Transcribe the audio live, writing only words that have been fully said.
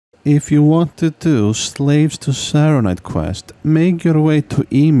If you want to do Slaves to Saronite quest, make your way to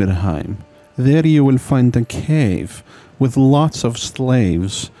Ymirheim. There you will find a cave with lots of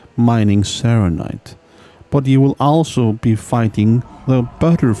slaves mining Saronite. But you will also be fighting the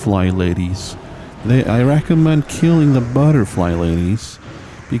butterfly ladies. I recommend killing the butterfly ladies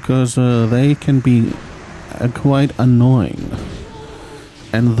because they can be quite annoying.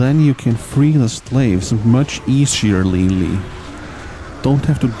 And then you can free the slaves much easierly. Don't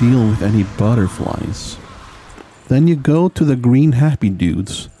have to deal with any butterflies. Then you go to the green happy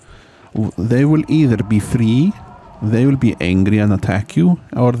dudes. They will either be free, they will be angry and attack you,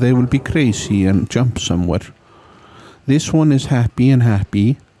 or they will be crazy and jump somewhere. This one is happy, and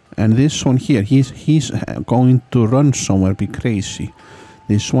this one here, he's going to run somewhere, be crazy.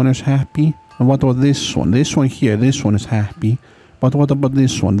 This one is happy, and what about this one? This one here, this one is happy, but what about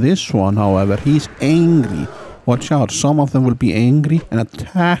this one? This one, however, he's angry. Watch out, some of them will be angry and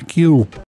attack you.